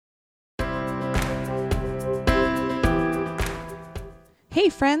Hey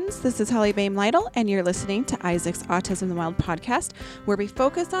friends, this is Holly Bain Lytle, and you're listening to Isaac's Autism in the Wild podcast, where we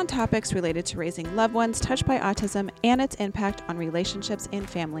focus on topics related to raising loved ones touched by autism and its impact on relationships and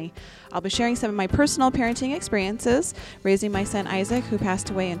family. I'll be sharing some of my personal parenting experiences, raising my son Isaac, who passed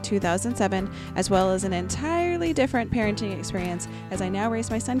away in 2007, as well as an entirely different parenting experience as I now raise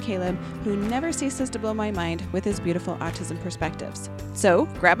my son Caleb, who never ceases to blow my mind with his beautiful autism perspectives. So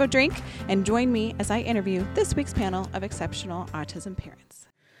grab a drink and join me as I interview this week's panel of exceptional autism parents.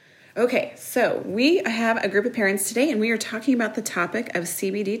 Okay, so we have a group of parents today, and we are talking about the topic of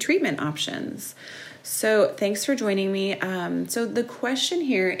CBD treatment options. So thanks for joining me. So the question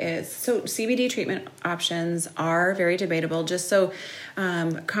here is, so CBD treatment options are very debatable. Just so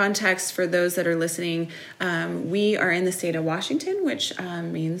context for those that are listening, we are in the state of Washington, which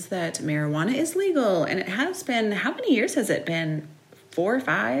means that marijuana is legal, and it has been, how many years has it been? 4 or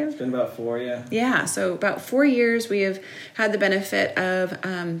 5? It's been about 4, yeah. Yeah, so about 4 years we have had the benefit of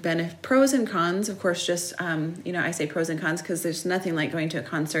pros and cons. Of course, just, I say pros and cons because there's nothing like going to a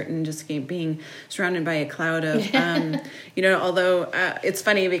concert and just being surrounded by a cloud of, although it's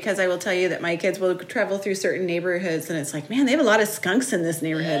funny because I will tell you that my kids will travel through certain neighborhoods and it's like, man, they have a lot of skunks in this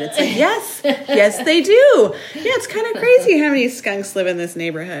neighborhood. It's like, yes, they do. Yeah, it's kind of crazy how many skunks live in this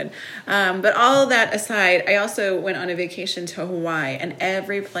neighborhood. But all that aside, I also went on a vacation to Hawaii. And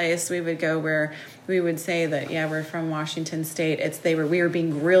every place we would go where we would say that, yeah, we're from Washington State, we were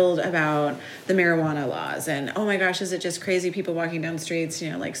being grilled about the marijuana laws. And, oh my gosh, is it just crazy people walking down the streets?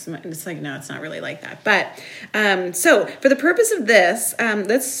 It's like, no, it's not really like that. But so for the purpose of this,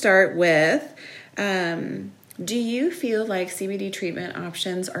 let's start with, do you feel like CBD treatment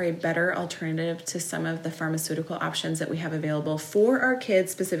options are a better alternative to some of the pharmaceutical options that we have available for our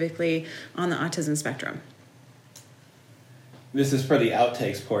kids, specifically on the autism spectrum? This is for the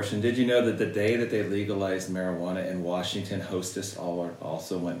outtakes portion. Did you know that the day that they legalized marijuana in Washington, Hostess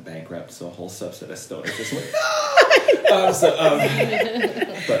also went bankrupt? So a whole subset of stoners just went,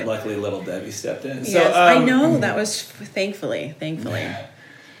 but luckily Little Debbie stepped in. Yes, so, I know that was thankfully.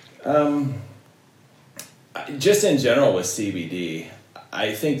 Just in general with CBD,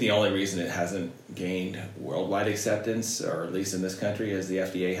 I think the only reason it hasn't gained worldwide acceptance, or at least in this country, is the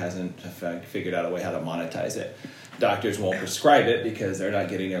FDA hasn't figured out a way how to monetize it. Doctors won't prescribe it because they're not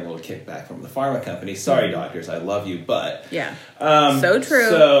getting their little kickback from the pharma company. Sorry, doctors, I love you, but... Yeah, so true.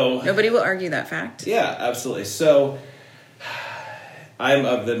 So, nobody will argue that fact. Yeah, absolutely. So I'm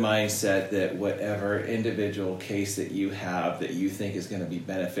of the mindset that whatever individual case that you have that you think is going to be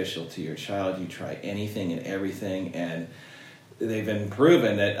beneficial to your child, you try anything and everything, and they've been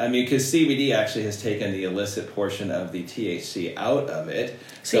proven that, because CBD actually has taken the illicit portion of the THC out of it.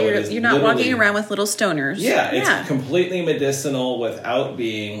 So you're not walking around with little stoners. Yeah, it's completely medicinal without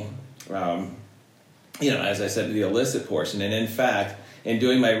being, as I said, the illicit portion. And in fact, in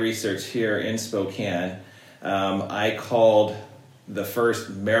doing my research here in Spokane, I called the first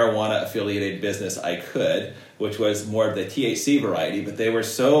marijuana-affiliated business I could, which was more of the THC variety, but they were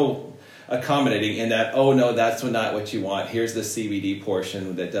so accommodating in that, oh no, that's not what you want. Here's the CBD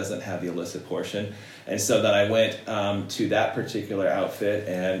portion that doesn't have the illicit portion. And so then I went to that particular outfit,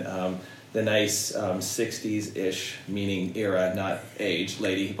 and the nice 60s-ish, meaning era, not age,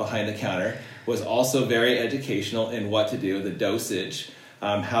 lady behind the counter was also very educational in what to do, the dosage.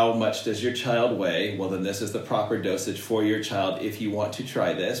 How much does your child weigh? Well, then this is the proper dosage for your child if you want to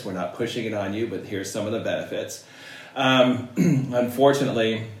try this. We're not pushing it on you, but here's some of the benefits.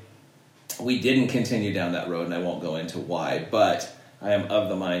 Unfortunately, we didn't continue down that road, and I won't go into why, but I am of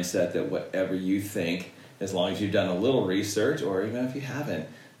the mindset that whatever you think, as long as you've done a little research, or even if you haven't,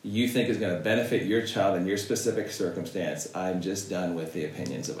 you think is going to benefit your child in your specific circumstance, I'm just done with the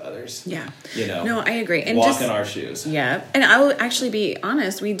opinions of others. Yeah. No, I agree. And walk in our shoes. Yeah. And I will actually be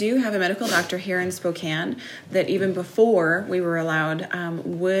honest, we do have a medical doctor here in Spokane that even before we were allowed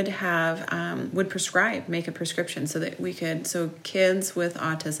would prescribe, make a prescription so kids with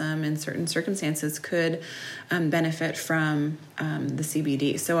autism in certain circumstances could benefit from the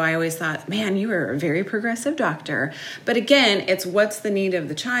CBD. So I always thought, man, you are a very progressive doctor. But again, it's what's the need of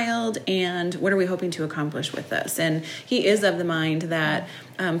the child and what are we hoping to accomplish with this? And he is of the mind that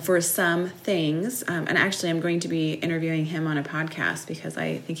for some things, and actually I'm going to be interviewing him on a podcast because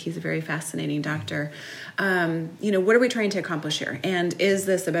I think he's a very fascinating doctor. What are we trying to accomplish here? And is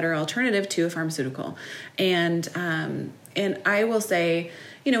this a better alternative to a pharmaceutical? And I will say,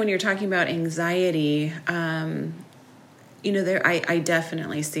 when you're talking about anxiety, I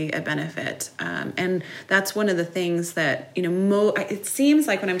definitely see a benefit. And that's one of the things that, it seems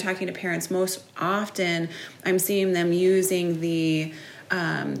like when I'm talking to parents, most often I'm seeing them using the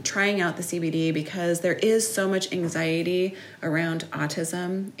trying out the CBD, because there is so much anxiety around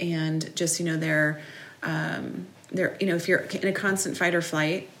autism, and just, they're if you're in a constant fight or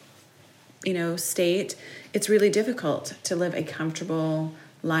flight, state, it's really difficult to live a comfortable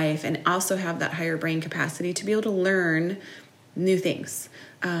life and also have that higher brain capacity to be able to learn new things.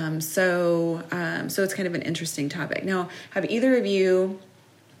 So it's kind of an interesting topic. Now, have either of you,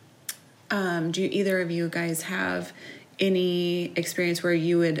 do either of you guys have any experience where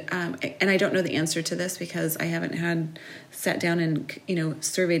you would, and I don't know the answer to this because I haven't sat down and,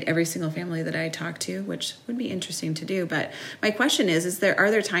 surveyed every single family that I talked to, which would be interesting to do. But my question is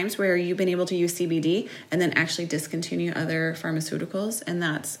are there times where you've been able to use CBD and then actually discontinue other pharmaceuticals? And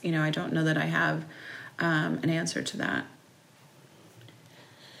that's, I don't know that I have an answer to that.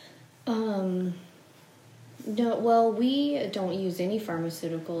 No, well, we don't use any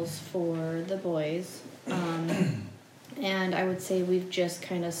pharmaceuticals for the boys. And I would say we've just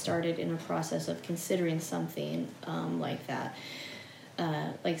kind of started in a process of considering something like that,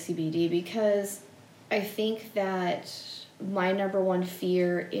 like CBD, because I think that my number one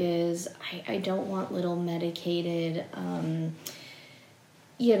fear is I don't want little medicated,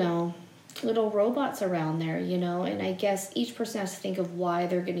 little robots around there, and I guess each person has to think of why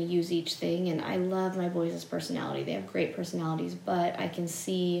they're going to use each thing. And I love my boys' personality. They have great personalities, but I can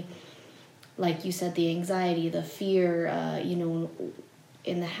see, like you said, the anxiety, the fear,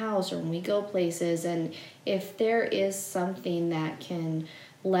 in the house or when we go places. And if there is something that can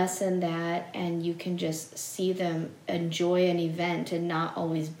lessen that and you can just see them enjoy an event and not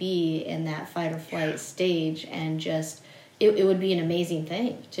always be in that fight or flight stage, and just, it would be an amazing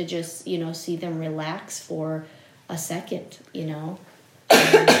thing to just, see them relax for a second,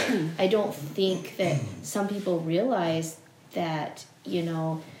 I don't think that some people realize that,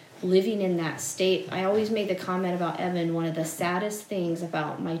 living in that state. I always made the comment about Evan, one of the saddest things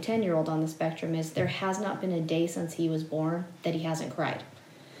about my 10-year-old on the spectrum is there has not been a day since he was born that he hasn't cried.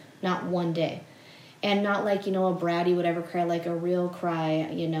 Not one day. And not like, a bratty would ever cry, like a real cry,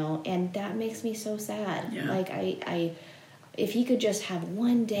 and that makes me so sad. Yeah. Like I if he could just have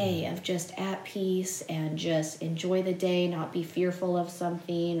one day of just at peace and just enjoy the day, not be fearful of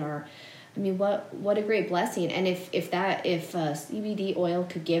something, or what a great blessing. And if CBD oil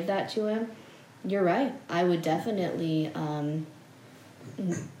could give that to him, you're right. I would definitely,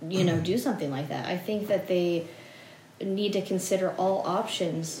 do something like that. I think that they need to consider all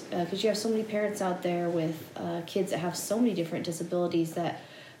options, because you have so many parents out there with kids that have so many different disabilities that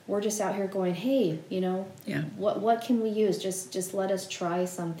we're just out here going, hey, what can we use? Just let us try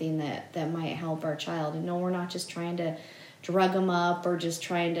something that might help our child. And no, we're not just trying to drug them up or just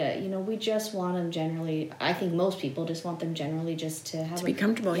trying to, we just want them generally. I think most people just want them generally just to be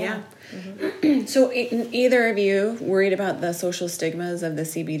comfortable. Yeah. Mm-hmm. So either of you worried about the social stigmas of the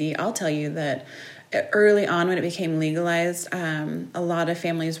CBD? I'll tell you that early on when it became legalized, a lot of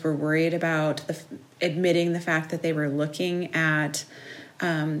families were worried about admitting the fact that they were looking at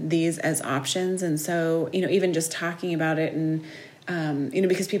these as options. And so, even just talking about it and,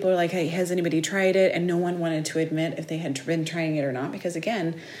 because people are like, hey, has anybody tried it? And no one wanted to admit if they had been trying it or not, because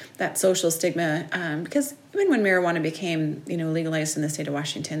again, that social stigma, because even when marijuana became, legalized in the state of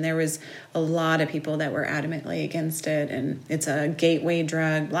Washington, there was a lot of people that were adamantly against it, and it's a gateway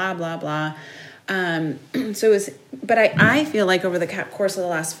drug, blah, blah, blah. But I feel like over the course of the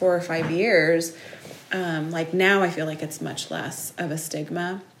last 4 or 5 years, like now I feel like it's much less of a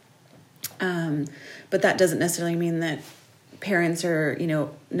stigma. But that doesn't necessarily mean that parents are,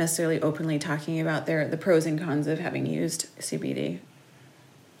 necessarily openly talking about the pros and cons of having used CBD.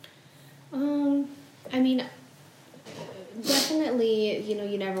 Definitely,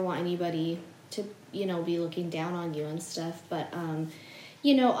 you never want anybody to, be looking down on you and stuff. But,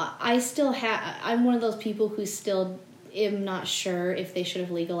 I still I'm one of those people who still am not sure if they should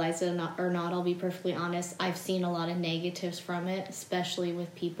have legalized it or not. I'll be perfectly honest. I've seen a lot of negatives from it, especially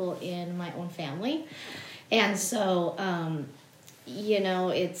with people in my own family. And so,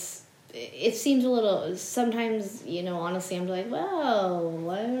 it seems a little, sometimes, honestly, I'm like, well,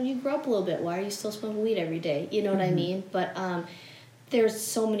 why don't you grow up a little bit? Why are you still smoking weed every day? You know what I mean? But there's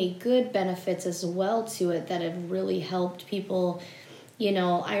so many good benefits as well to it that have really helped people.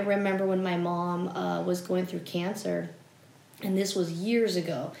 I remember when my mom was going through cancer, and this was years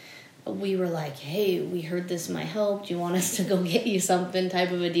ago, we were like, hey, we heard this might help. Do you want us to go get you something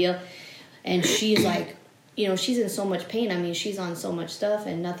type of a deal? And she's like, she's in so much pain. She's on so much stuff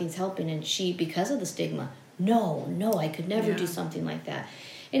and nothing's helping. And she, because of the stigma, no, I could never do something like that.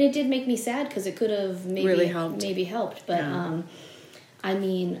 And it did make me sad because it could have maybe helped. But,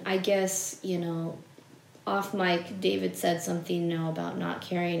 I guess, off mic, David said something, about not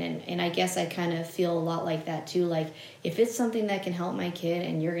caring, and I guess I kind of feel a lot like that too. Like, if it's something that can help my kid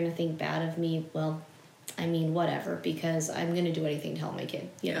and you're going to think bad of me, well, I mean, whatever, because I'm going to do anything to help my kid,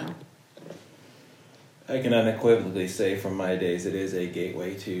 you know? I can unequivocally say from my days it is a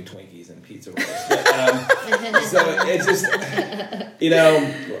gateway to Twinkies and pizza rolls. But, so it's just,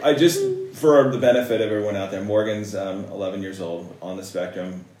 I just, for the benefit of everyone out there, Morgan's 11 years old, on the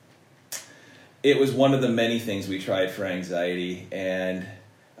spectrum. It was one of the many things we tried for anxiety, and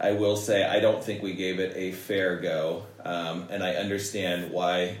I will say I don't think we gave it a fair go, and I understand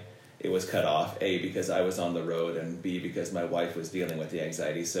why it was cut off, A, because I was on the road, and B, because my wife was dealing with the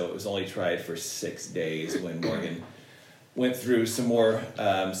anxiety. So it was only tried for 6 days. When Morgan went through some more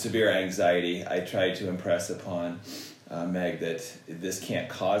severe anxiety, I tried to impress upon Meg that this can't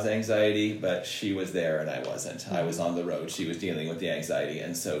cause anxiety, but she was there and I wasn't. I was on the road. She was dealing with the anxiety,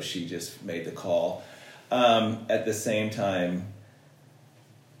 and so she just made the call. At the same time,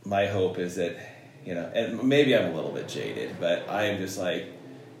 my hope is that, and maybe I'm a little bit jaded, but I am just like,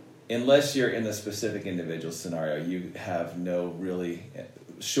 unless you're in the specific individual scenario, you have no really,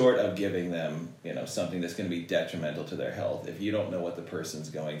 short of giving them, something that's going to be detrimental to their health. If you don't know what the person's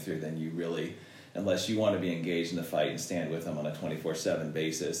going through, then you really, unless you want to be engaged in the fight and stand with them on a 24/7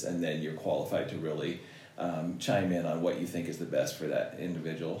 basis, and then you're qualified to really chime in on what you think is the best for that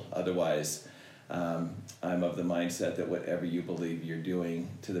individual. Otherwise, I'm of the mindset that whatever you believe you're doing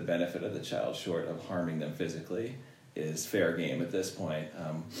to the benefit of the child, short of harming them physically, is fair game at this point,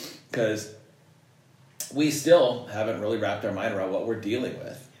 because we still haven't really wrapped our mind around what we're dealing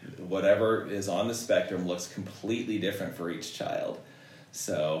with. Whatever is on the spectrum looks completely different for each child.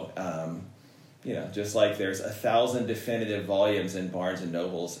 So, just like there's 1,000 definitive volumes in Barnes and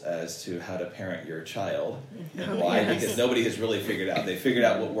Nobles as to how to parent your child. Why? Yes. Because nobody has really figured out. They figured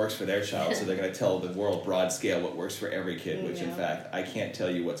out what works for their child, so they're going to tell the world broad scale what works for every kid, which in fact, I can't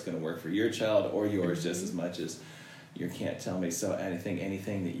tell you what's going to work for your child or yours just as much as you can't tell me. So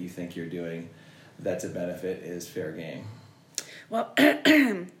anything that you think you're doing that's a benefit is fair game. Well,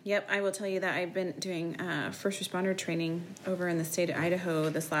 yep, I will tell you that I've been doing first responder training over in the state of Idaho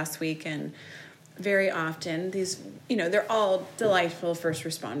this last week, and very often these, they're all delightful first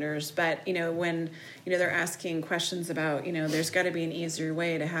responders, but, when, they're asking questions about, there's got to be an easier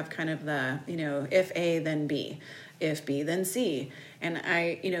way to have kind of the, if A, then B, if B, then C. And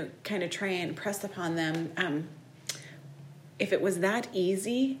I, kind of try and press upon them, if it was that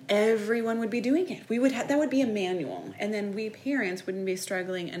easy, everyone would be doing it. We would that would be a manual, and then we parents wouldn't be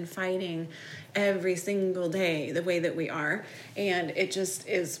struggling and fighting every single day the way that we are. And it just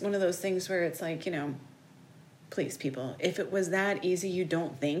is one of those things where it's like, please, people, if it was that easy, you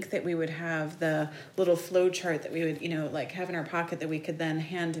don't think that we would have the little flow chart that we would, have in our pocket that we could then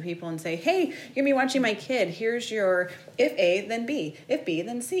hand to people and say, hey, you're going to be watching my kid. Here's your if A, then B. If B,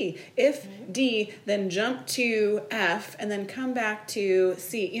 then C. If D, then jump to F and then come back to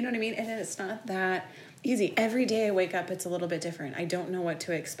C. You know what I mean? And it's not that easy. Every day I wake up, it's a little bit different. I don't know what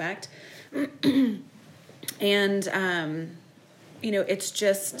to expect. And,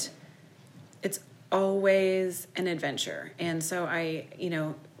 it's always an adventure. And so I,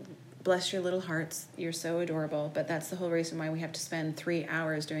 bless your little hearts. You're so adorable. But that's the whole reason why we have to spend 3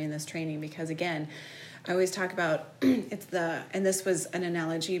 hours doing this training, because again, I always talk about and this was an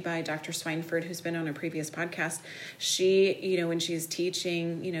analogy by Dr. Swineford, who's been on a previous podcast. She, when she's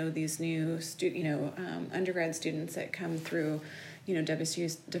teaching, these new undergrad students that come through,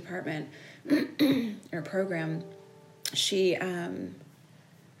 WSU's department or program, she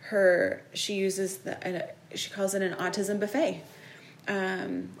uses she calls it an autism buffet.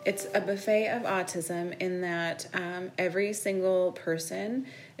 It's a buffet of autism in that every single person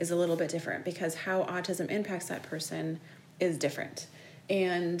is a little bit different, because how autism impacts that person is different.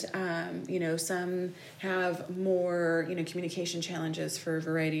 And, some have more, communication challenges for a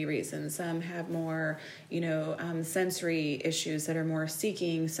variety of reasons. Some have more, sensory issues that are more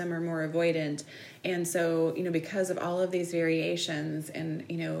seeking. Some are more avoidant. And so, because of all of these variations, and,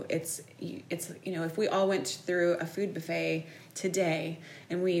 it's if we all went through a food buffet today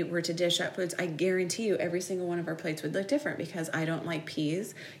and we were to dish up foods, I guarantee you every single one of our plates would look different, because I don't like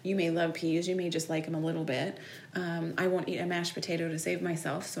peas. You may love peas. You may just like them a little bit. I won't eat a mashed potato to save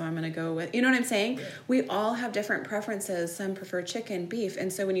myself, so I'm going to go with, you know what I'm saying? Yeah. We all have different preferences. Some prefer chicken, beef.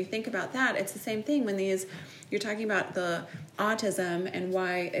 And so when you think about that, it's the same thing when you're talking about the autism and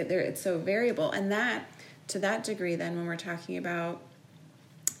why it's so variable. And that, to that degree, then when we're talking about,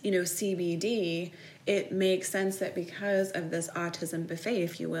 CBD, it makes sense that because of this autism buffet,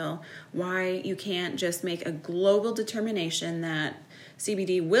 if you will, why you can't just make a global determination that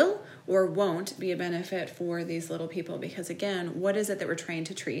CBD will or won't be a benefit for these little people, because again, what is it that we're trying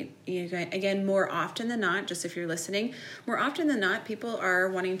to treat? Again, more often than not, just if you're listening, more often than not, people are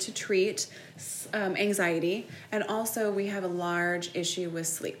wanting to treat anxiety, and also we have a large issue with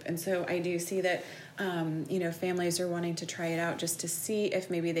sleep. And so I do see that families are wanting to try it out just to see if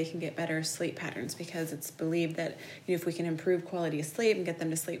maybe they can get better sleep patterns, because it's believed that if we can improve quality of sleep and get them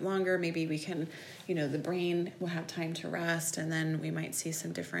to sleep longer, maybe we can, the brain will have time to rest, and then we might see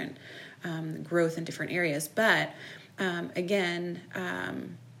some different growth in different areas. But again,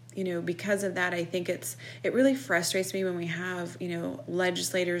 because of that, I think it really frustrates me when we have,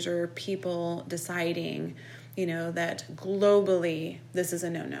 legislators or people deciding, that globally this is a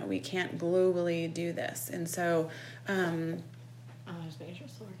no-no. We can't globally do this. And so, just making sure,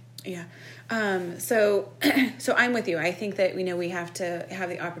 sorry. Yeah. So I'm with you. I think that, we have to have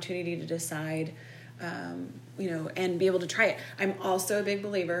the opportunity to decide, and be able to try it. I'm also a big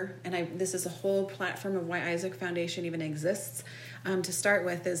believer, and this is a whole platform of why Isaac Foundation even exists. To start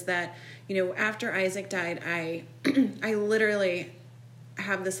with, is that, after Isaac died, I literally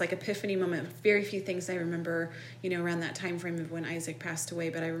have this like epiphany moment. Very few things I remember, around that time frame of when Isaac passed away,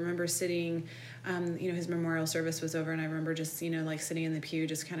 but I remember sitting, his memorial service was over, and I remember just, sitting in the pew,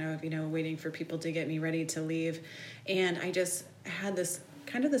 just kind of, waiting for people to get me ready to leave. And I just had this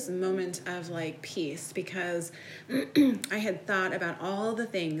moment of like peace, because I had thought about all the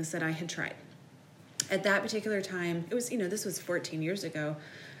things that I had tried. At that particular time, it was, this was 14 years ago,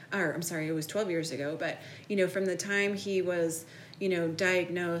 or I'm sorry, it was 12 years ago, but, from the time he was,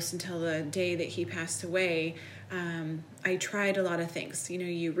 diagnosed until the day that he passed away, I tried a lot of things.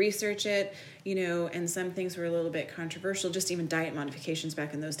 You research it, and some things were a little bit controversial. Just even diet modifications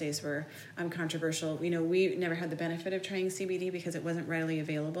back in those days were controversial. We never had the benefit of trying CBD because it wasn't readily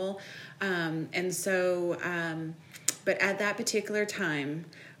available. But at that particular time,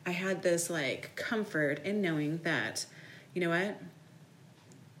 I had this like comfort in knowing that,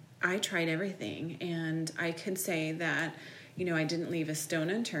 I tried everything, and I could say that, I didn't leave a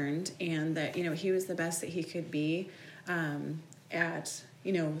stone unturned, and that, he was the best that he could be at,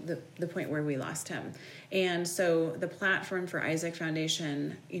 the point where we lost him. And so the platform for Isaac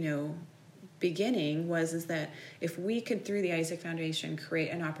Foundation, beginning is that if we could, through the Isaac Foundation, create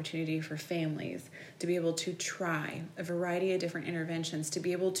an opportunity for families to be able to try a variety of different interventions, to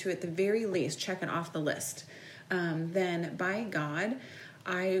be able to, at the very least, check it off the list, then by God,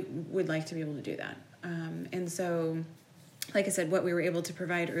 I would like to be able to do that. And so, like I said, what we were able to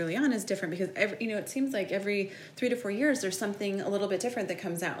provide early on is different, because it seems like every 3 to 4 years there's something a little bit different that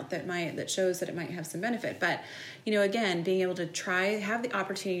comes out that shows that it might have some benefit. But again, being able to have the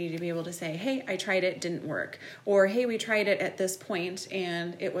opportunity to be able to say, hey, I tried it, didn't work, or hey, we tried it at this point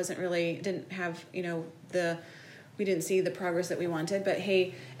and it didn't have we didn't see the progress that we wanted, but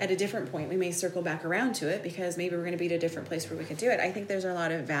hey, at a different point we may circle back around to it, because maybe we're going to be at a different place where we could do it. I think there's a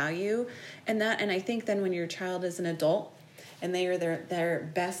lot of value in that, and I think then when your child is an adult and they are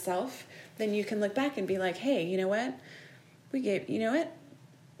their best self, then you can look back and be like, hey,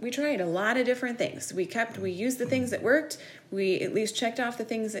 we tried a lot of different things. We used the things that worked. We at least checked off the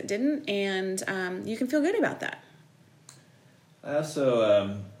things that didn't, and you can feel good about that. I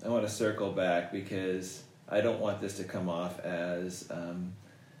also I want to circle back, because I don't want this to come off as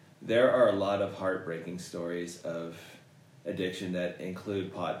there are a lot of heartbreaking stories of addiction that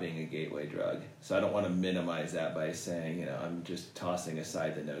include pot being a gateway drug. So I don't want to minimize that by saying, I'm just tossing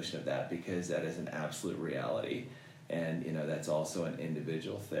aside the notion of that, because that is an absolute reality. And, that's also an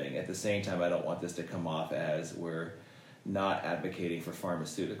individual thing. At the same time, I don't want this to come off as we're not advocating for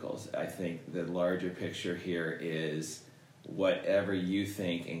pharmaceuticals. I think the larger picture here is whatever you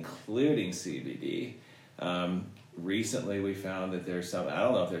think, including CBD. Recently, we found that there's I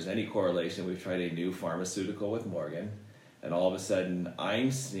don't know if there's any correlation. We've tried a new pharmaceutical with Morgan, and all of a sudden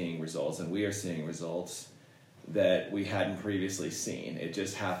I'm seeing results, and we are seeing results that we hadn't previously seen. It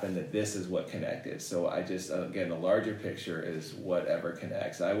just happened that this is what connected. So again, the larger picture is whatever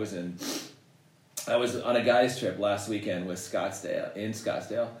connects. I was on a guy's trip last weekend in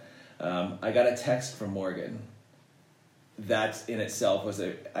Scottsdale. I got a text from Morgan. That in itself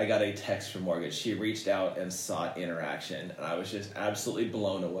I got a text from Morgan. She reached out and sought interaction, and I was just absolutely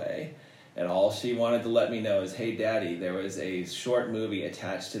blown away. And all she wanted to let me know is, hey, Daddy, there was a short movie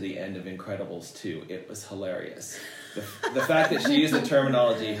attached to the end of Incredibles 2. It was hilarious. The fact that she used the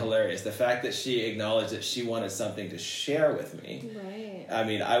terminology hilarious, the fact that she acknowledged that she wanted something to share with me, right. I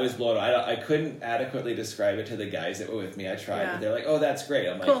mean, I was blown away. I couldn't adequately describe it to the guys that were with me. I tried, but they're like, "Oh, that's great."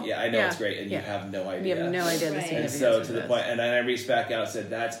 I'm Cool. like, "Yeah, I know it's great," and you have no idea. You have no idea the Right. significance And so of to the this. point, and then I reached back out and said,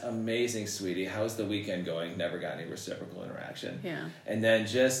 "That's amazing, sweetie. How's the weekend going?" Never got any reciprocal interaction. Yeah. And then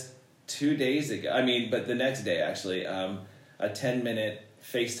just 2 days ago, but the next day actually, a 10-minute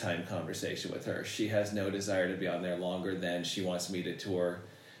FaceTime conversation with her. She has no desire to be on there longer than she wants me to tour.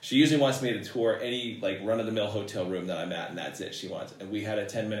 She usually wants me to tour any like run-of-the-mill hotel room that I'm at, and that's it. She wants. And we had a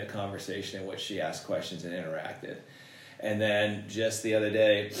 10-minute conversation in which she asked questions and interacted. And then just the other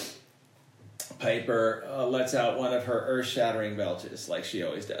day, Piper lets out one of her earth-shattering belches, like she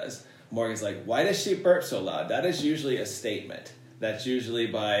always does. Morgan's like, "Why does she burp so loud?" That is usually a statement. That's usually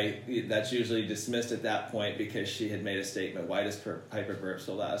dismissed at that point because she had made a statement. Why does Piper burp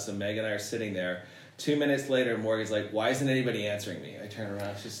so loud? So Meg and I are sitting there. 2 minutes later, Morgan's like, "Why isn't anybody answering me?" I turn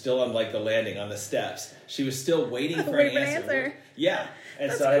around. She's still on like the landing on the steps. She was still waiting for an answer. Yeah. And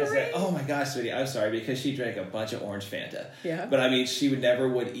That's so I just great. said, "Oh my gosh, sweetie, I'm sorry," because she drank a bunch of orange Fanta. Yeah. But I mean, she would never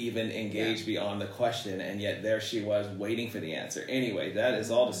even engage beyond the question, and yet there she was waiting for the answer. Anyway, that is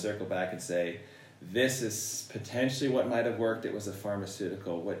all to circle back and say, this is potentially what might have worked. It was a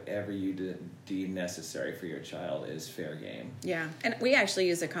pharmaceutical. Whatever you deem necessary for your child is fair game. Yeah, and we actually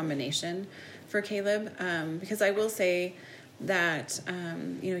use a combination for Caleb because I will say that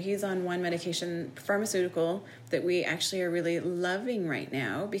he's on one medication, pharmaceutical, that we actually are really loving right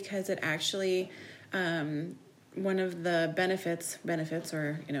now because it actually one of the benefits,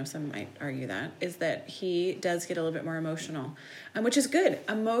 or some might argue that, is that he does get a little bit more emotional, which is good.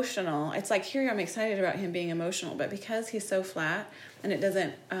 Emotional. It's like here I'm excited about him being emotional, but because he's so flat and it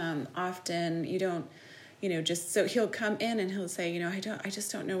doesn't often, you don't, just so he'll come in and he'll say, I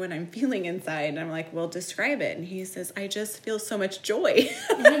just don't know what I'm feeling inside. And I'm like, well, describe it. And he says, I just feel so much joy.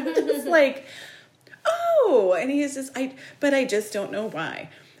 I'm just like, oh, and he's just, but I just don't know why.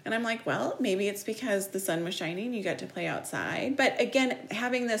 And I'm like, well, maybe it's because the sun was shining, you got to play outside. But again,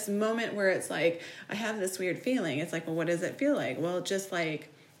 having this moment where it's like, I have this weird feeling. It's like, well, what does it feel like? Well, just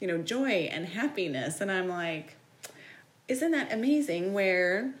like, joy and happiness. And I'm like, isn't that amazing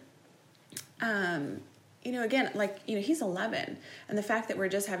where, again, like, he's 11. And the fact that we're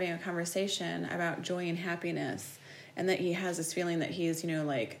just having a conversation about joy and happiness and that he has this feeling that he's,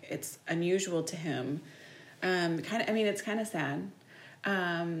 like it's unusual to him. It's kind of sad.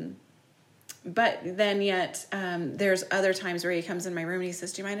 But then yet, there's other times where he comes in my room and he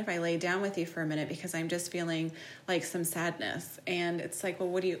says, do you mind if I lay down with you for a minute? Because I'm just feeling like some sadness. And it's like, well,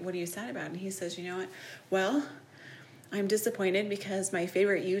 what are you sad about? And he says, you know what? Well, I'm disappointed because my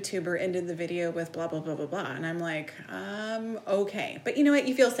favorite YouTuber ended the video with blah, blah, blah, blah, blah. And I'm like, okay. But you know what?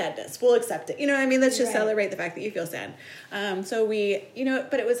 You feel sadness. We'll accept it. Let's just celebrate the fact that you feel sad. So we,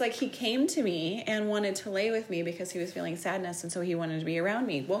 but it was like he came to me and wanted to lay with me because he was feeling sadness. And so he wanted to be around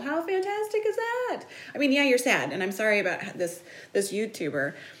me. Well, how fantastic is that? I mean, yeah, you're sad. And I'm sorry about this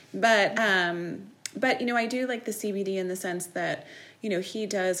YouTuber. But I do like the CBD in the sense that, he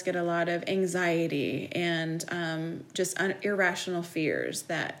does get a lot of anxiety and just irrational fears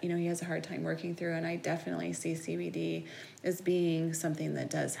that, he has a hard time working through. And I definitely see CBD as being something that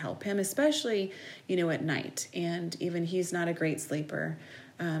does help him, especially, at night. And even he's not a great sleeper.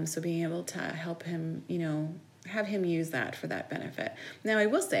 So being able to help him, have him use that for that benefit. Now, I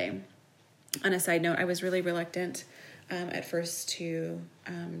will say, on a side note, I was really reluctant at first to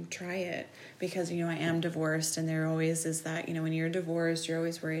try it because, I am divorced, and there always is that, when you're divorced, you're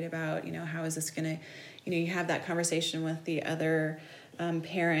always worried about, how is this going to, you have that conversation with the other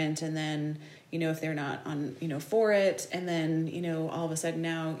parent, and then, if they're not on, for it, and then, all of a sudden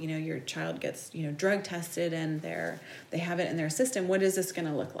now, your child gets, drug tested and they have it in their system. What is this going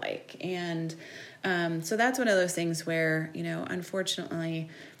to look like? And so that's one of those things where, unfortunately,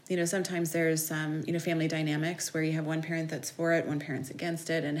 sometimes there's family dynamics where you have one parent that's for it, one parent's against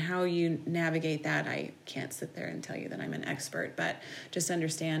it, and how you navigate that, I can't sit there and tell you that I'm an expert, but just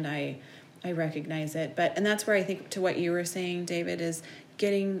understand I recognize it. And that's where I think, to what you were saying, David, is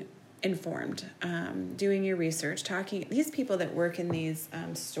getting informed, doing your research, talking. These people that work in these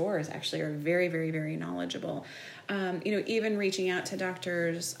stores actually are very, very, very knowledgeable. Even reaching out to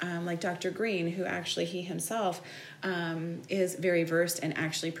doctors like Dr. Green, who actually he himself is very versed and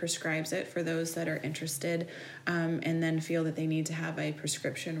actually prescribes it for those that are interested and then feel that they need to have a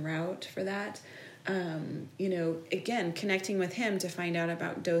prescription route for that. Again, connecting with him to find out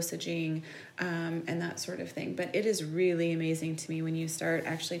about dosaging and that sort of thing. But it is really amazing to me when you start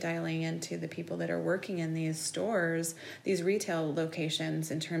actually dialing into the people that are working in these stores, these retail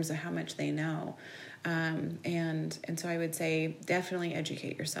locations, in terms of how much they know. And so I would say definitely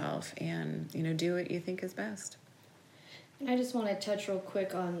educate yourself and, do what you think is best. And I just want to touch real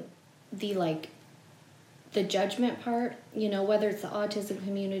quick on the judgment part, whether it's the autism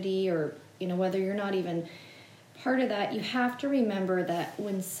community or, whether you're not even part of that. You have to remember that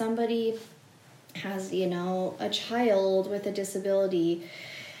when somebody has, a child with a disability,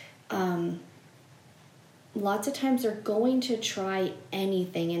 lots of times they're going to try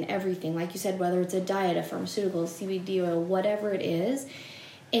anything and everything. Like you said, whether it's a diet, a pharmaceutical, CBD oil, whatever it is.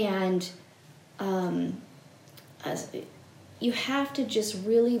 And you have to just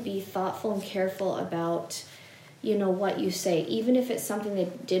really be thoughtful and careful about, what you say. Even if it's something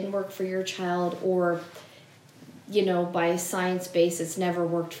that didn't work for your child, or, by science base, it's never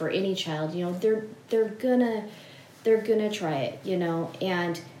worked for any child. They're gonna try it,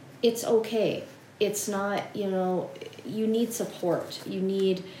 and it's okay. It's not, you need support.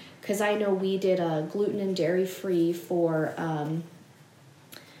 Because I know we did a gluten and dairy free for,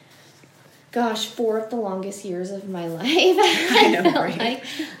 4 of the longest years of my life. I know, right?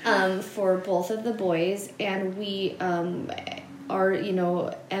 For both of the boys, and we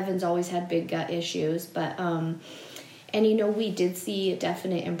Evan's always had big gut issues, but we did see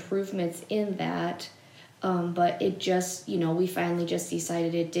definite improvements in that. But it just, we finally just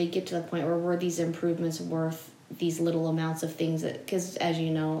decided it did get to the point where were these improvements worth these little amounts of things that, because as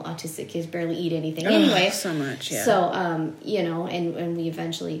you know, autistic kids barely eat anything anyway. So much, yeah. So, and we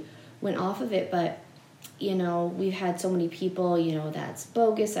eventually went off of it, but, we've had so many people, that's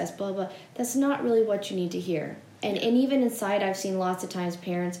bogus, that's blah, blah. That's not really what you need to hear. And even inside, I've seen lots of times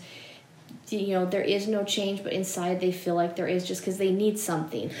parents, there is no change, but inside they feel like there is, just because they need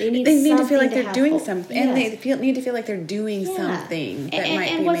something. They need to feel like they're doing something. Yes. And they need to feel like they're doing something that might be making a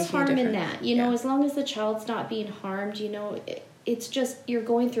difference. And what's harm in that? As long as the child's not being harmed, it's just, you're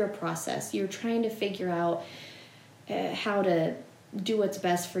going through a process. You're trying to figure out how to do what's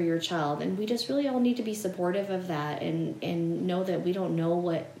best for your child. And we just really all need to be supportive of that and know that we don't know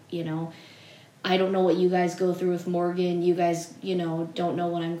what, I don't know what you guys go through with Morgan. You guys, don't know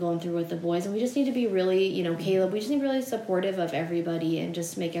what I'm going through with the boys. And we just need to be really, Caleb, we just need to be really supportive of everybody and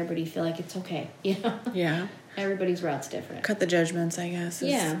just make everybody feel like it's okay, Yeah. Everybody's route's different. Cut the judgments, I guess.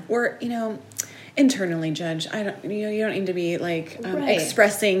 Yeah. Or, internally judge. You don't need to be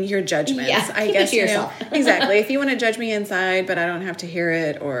expressing your judgments. Yeah, I guess it to yourself. Exactly. If you want to judge me inside, but I don't have to hear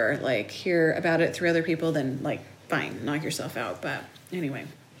it or hear about it through other people, then fine, knock yourself out. But anyway,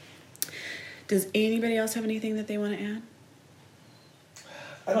 does anybody else have anything that they want to add?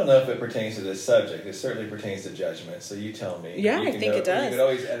 I don't know if it pertains to this subject. It certainly pertains to judgment. So you tell me. Yeah, I think it does. You could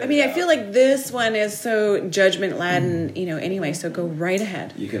always edit I feel like this one is so judgment laden, anyway, so go right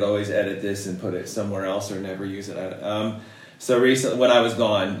ahead. You could always edit this and put it somewhere else or never use it. So recently, when I was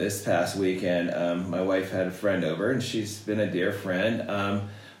gone this past weekend, my wife had a friend over, and she's been a dear friend,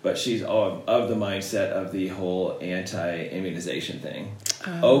 but she's of the mindset of the whole anti-immunization thing.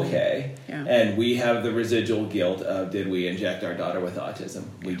 Okay. Yeah. And we have the residual guilt of, did we inject our daughter with autism?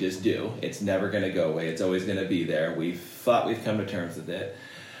 We just do. It's never going to go away. It's always going to be there. We've thought we've come to terms with it.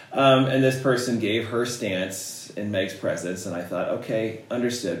 And this person gave her stance in Meg's presence, and I thought, okay,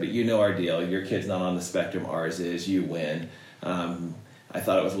 understood, but you know our deal. Your kid's not on the spectrum. Ours is. You win. I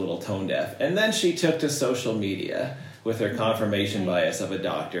thought it was a little tone deaf. And then she took to social media with her confirmation bias of a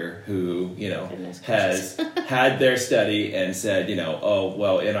doctor who, has had their study and said, in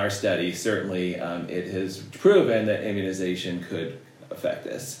our study, certainly it has proven that immunization could affect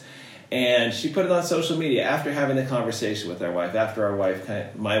this. And she put it on social media after having the conversation with our wife, after our wife,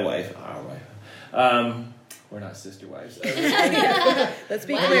 our wife, we're not sister wives. Let's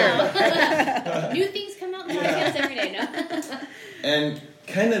be clear. New things come out in the podcast every day, no? And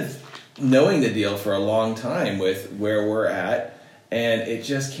kind of knowing the deal for a long time with where we're at, and it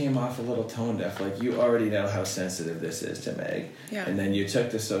just came off a little tone deaf. You already know how sensitive this is to Meg. Yeah. And then you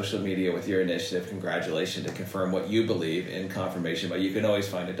took to social media with your initiative, congratulations, to confirm what you believe in confirmation, but you can always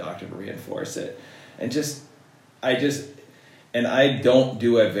find a doctor to reinforce it. And I don't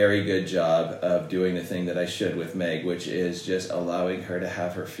do a very good job of doing the thing that I should with Meg, which is just allowing her to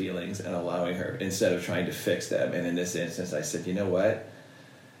have her feelings and allowing her, instead of trying to fix them. And in this instance, I said, you know what?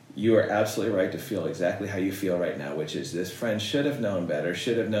 You are absolutely right to feel exactly how you feel right now, which is this friend should have known better,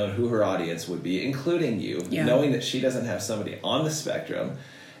 should have known who her audience would be, including you, knowing that she doesn't have somebody on the spectrum.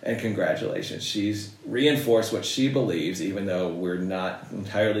 And congratulations. She's reinforced what she believes, even though we're not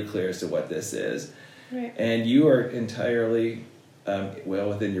entirely clear as to what this is. Right. And you are entirely well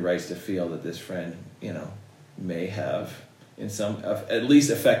within your rights to feel that this friend, may have at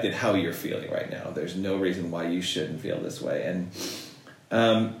least affected how you're feeling right now. There's no reason why you shouldn't feel this way. And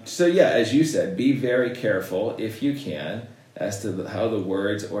as you said, be very careful if you can as to how the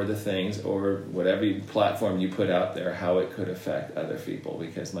words or the things or whatever platform you put out there, how it could affect other people.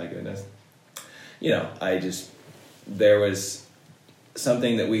 Because my goodness, there was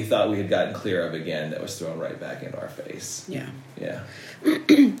something that we thought we had gotten clear of again that was thrown right back into our face. Yeah.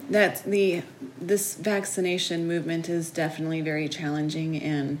 This vaccination movement is definitely very challenging,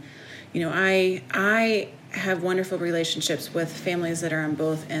 and I have wonderful relationships with families that are on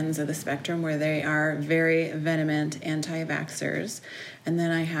both ends of the spectrum, where they are very vehement anti-vaxxers, and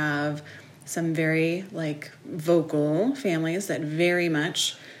then I have some very vocal families that very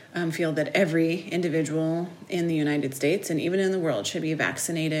much feel that every individual in the United States and even in the world should be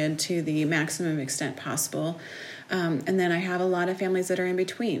vaccinated to the maximum extent possible. And then I have a lot of families that are in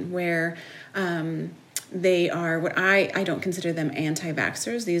between, where they are what I don't consider them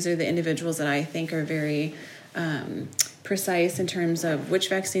anti-vaxxers. These are the individuals that I think are very precise in terms of which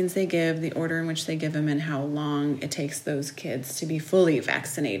vaccines they give, the order in which they give them, and how long it takes those kids to be fully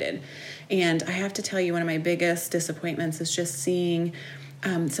vaccinated. And I have to tell you, one of my biggest disappointments is just seeing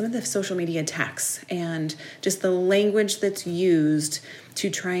some of the social media attacks and just the language that's used to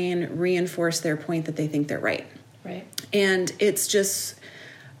try and reinforce their point that they think they're right. Right. And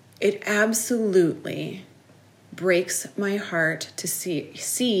it absolutely breaks my heart to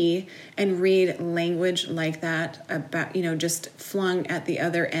see and read language like that about, just flung at the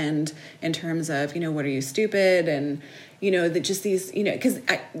other end in terms of, what are you, stupid? And, just these, because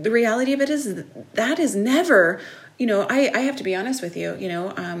the reality of it is that is never, I have to be honest with you,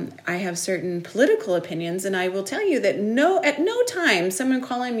 I have certain political opinions, and I will tell you that at no time someone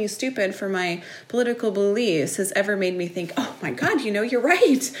calling me stupid for my political beliefs has ever made me think, oh my God, you're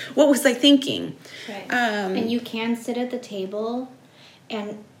right. What was I thinking? Right. And you can sit at the table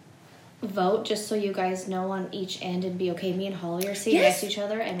and vote, just so you guys know, on each end, and be okay. Me and Holly are sitting next to each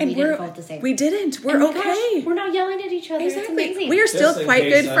other, and we didn't vote the same. We didn't. We're okay. Gosh, we're not yelling at each other. Exactly. It's amazing. We are still quite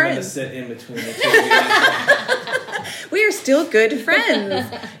good friends. Sit in between the two. We are still good friends,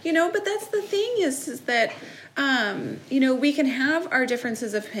 but that's the thing is that, we can have our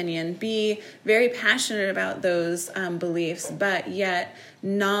differences of opinion, be very passionate about those beliefs, but yet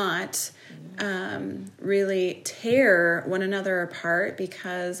not really tear one another apart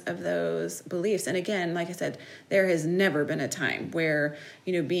because of those beliefs. And again, like I said, there has never been a time where,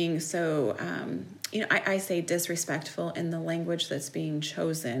 being so, I say disrespectful in the language that's being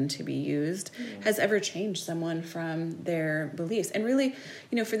chosen to be used has ever changed someone from their beliefs. And really,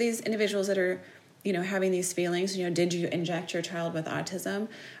 for these individuals that are, having these feelings, did you inject your child with autism?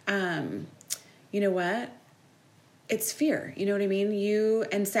 You know what? It's fear, you know what I mean?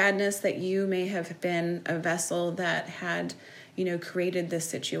 And sadness that you may have been a vessel that had, created this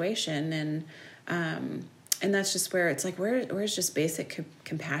situation. And that's just where it's like, where's just basic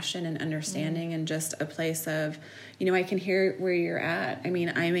compassion and understanding and just a place of, I can hear where you're at. I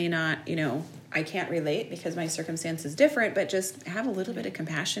mean, I may not, I can't relate because my circumstance is different, but just have a little bit of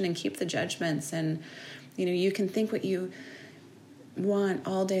compassion and keep the judgments. And, you can think what you want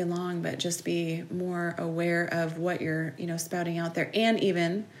all day long, but just be more aware of what you're, spouting out there, and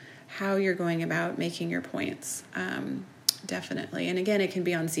even how you're going about making your points. Definitely. And again, it can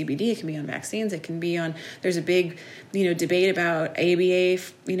be on CBD, it can be on vaccines, it can be on, there's a big, debate about ABA,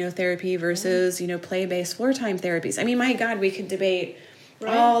 therapy versus, play-based floor time therapies. I mean, my God, we could debate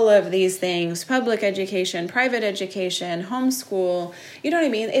all of these things, public education, private education, homeschool, you know what I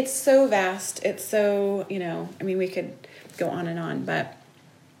mean? It's so vast. It's so, we could go on, but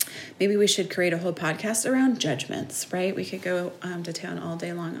maybe we should create a whole podcast around judgments, right? We could go to town all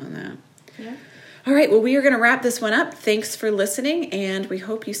day long on that. Yeah. All right, well, we are going to wrap this one up. Thanks for listening, and we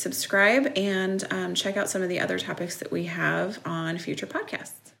hope you subscribe and check out some of the other topics that we have on future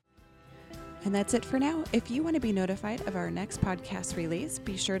podcasts. And that's it for now. If you want to be notified of our next podcast release,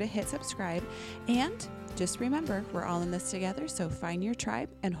 be sure to hit subscribe. And just remember, we're all in this together, so find your tribe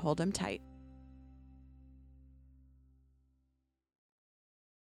and hold them tight.